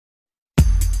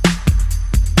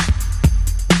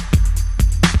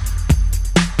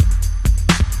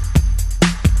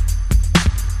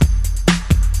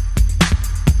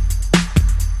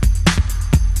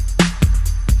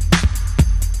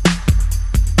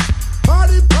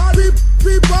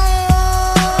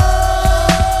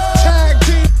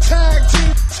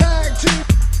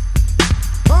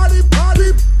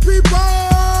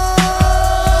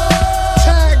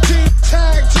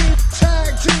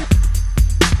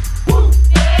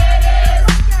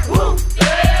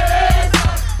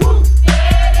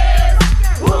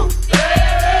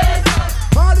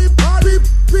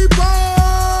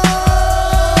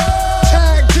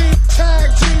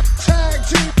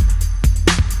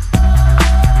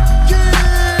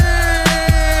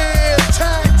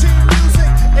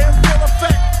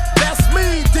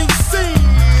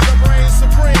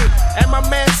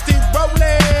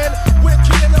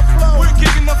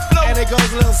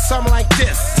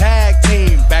Tag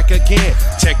team, back again.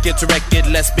 Check it, direct it,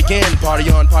 let's begin. Party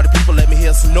on, party people, let me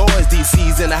hear some noise.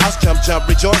 DC's in the house, jump, jump,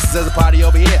 rejoices. There's a party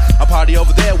over here, a party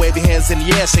over there. Wave your hands in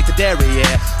the air, shake the dairy,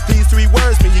 yeah. These three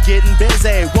words mean you're getting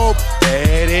busy. Whoop,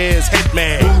 there it is,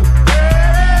 Hitman. Whoop,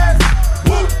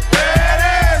 there it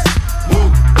is.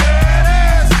 Whoop, there it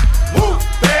is. Whoop,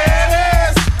 there it is. Whoop, there it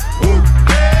is. Whoop,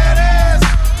 there it is.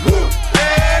 Whoop,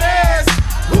 there it is.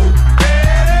 Whoop,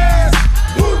 there it is.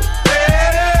 Whoop, there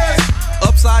it is.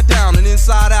 Upside down and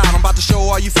inside out, I'm about to show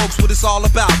all you folks what it's all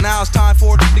about. Now it's time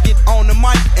for it to get on the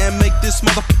mic and make this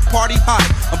party hot.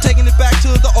 I'm taking it back to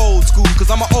the old school, cause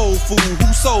I'm an old fool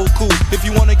who's so cool. If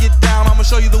you wanna get down, I'ma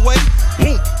show you the way.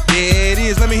 There it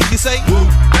is, let me hear you say. Whoop,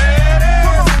 there it is.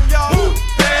 Come on, y'all. Whoop,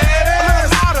 there it is. A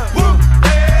little louder. Whoop,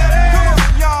 there it is. Come on,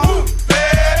 y'all. Whoop,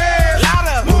 there it is.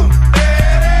 Louder. Whoop,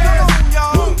 there it is. Come on,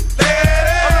 y'all. Whoop, there it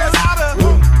is. A little louder.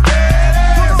 Whoop, there it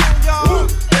is. Come on, y'all. Whoop,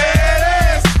 there it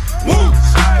is. Whoop,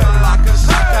 shakalaka,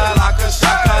 shakalaka,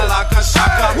 shakalaka,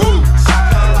 shaka. Whoop,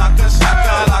 shakalaka,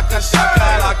 shakalaka,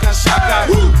 shakalaka, shaka.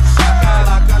 Whoop,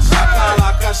 shakalaka,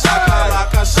 shakalaka,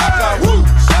 shakalaka, shaka. Whoop,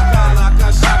 shakalaka,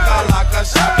 shakalaka,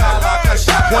 shakalaka,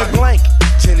 shaka. Point blank,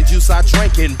 gin and juice I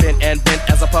drinking, bent and bent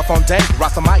as I puff on dank.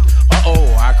 Rock the mic,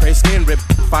 I crave skin rip.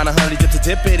 Find a honey dip to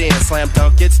dip it in. Slam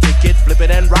dunk it, stick it, flip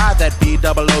it and ride that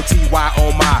B-double-O-T-Y,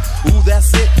 oh my. Ooh,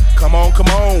 that's it, come on,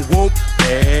 whoop,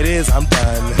 there it is, I'm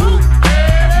done. Whoop,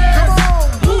 there it is. Come on,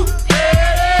 whoop, there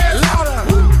it is. Louder,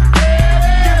 whoop, there it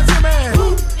is. Give it to me,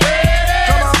 whoop, there it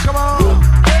is. Come on, whoop,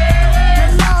 there it is.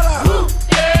 Get louder, whoop,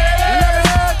 there it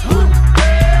is. Whoop,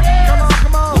 there it is.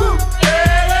 Come on, whoop,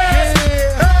 there it is.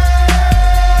 Yeah.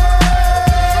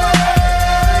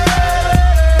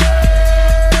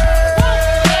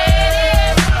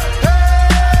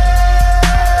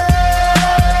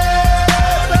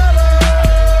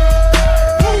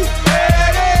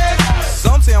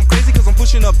 Some say I'm crazy cause I'm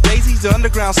pushing up daisies. The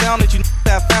underground sound that you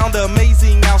have found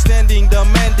amazing, outstanding,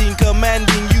 demanding,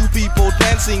 commanding you people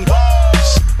dancing.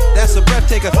 That's a breath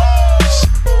taker.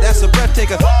 That's a breath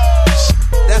taker.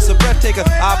 That's a breath taker.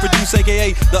 I produce,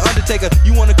 aka the Undertaker.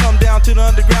 You wanna come down to the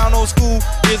underground old school?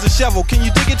 Here's a shovel. Can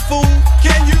you dig it, fool?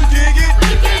 Can you dig it?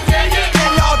 We can dig it.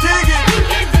 Can y'all dig it? We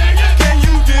can dig it. Can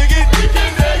you dig it? We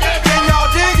can dig it. Can y'all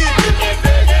dig it? We can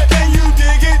dig it. Can you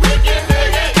dig it? We can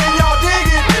dig it. Can y'all dig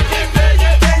it? We can dig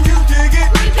it. Can you dig it?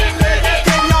 We can dig it.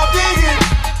 Can y'all dig it?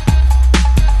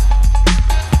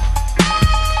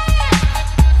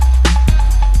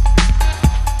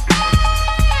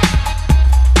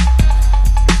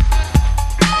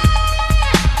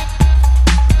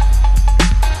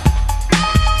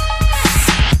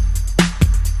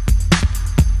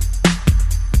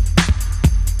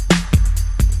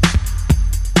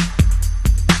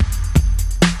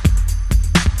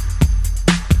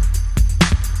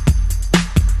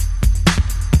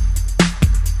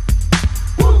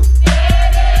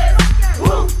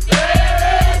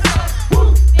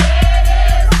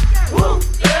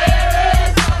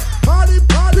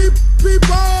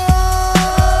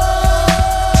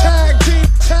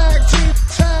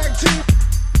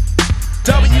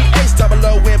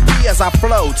 As I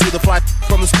flow to the fly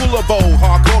from the school of old,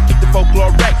 hardcore, keep the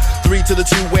folklore wreck. 3 to the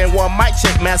 2 and 1 mic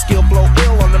check. Mass skill flow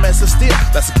ill on the mess of steel.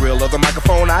 That's the grill of the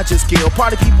microphone I just killed.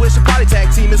 Party people, it's your party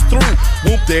tag team is through.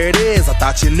 Whoop, there it is, I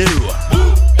thought you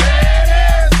knew.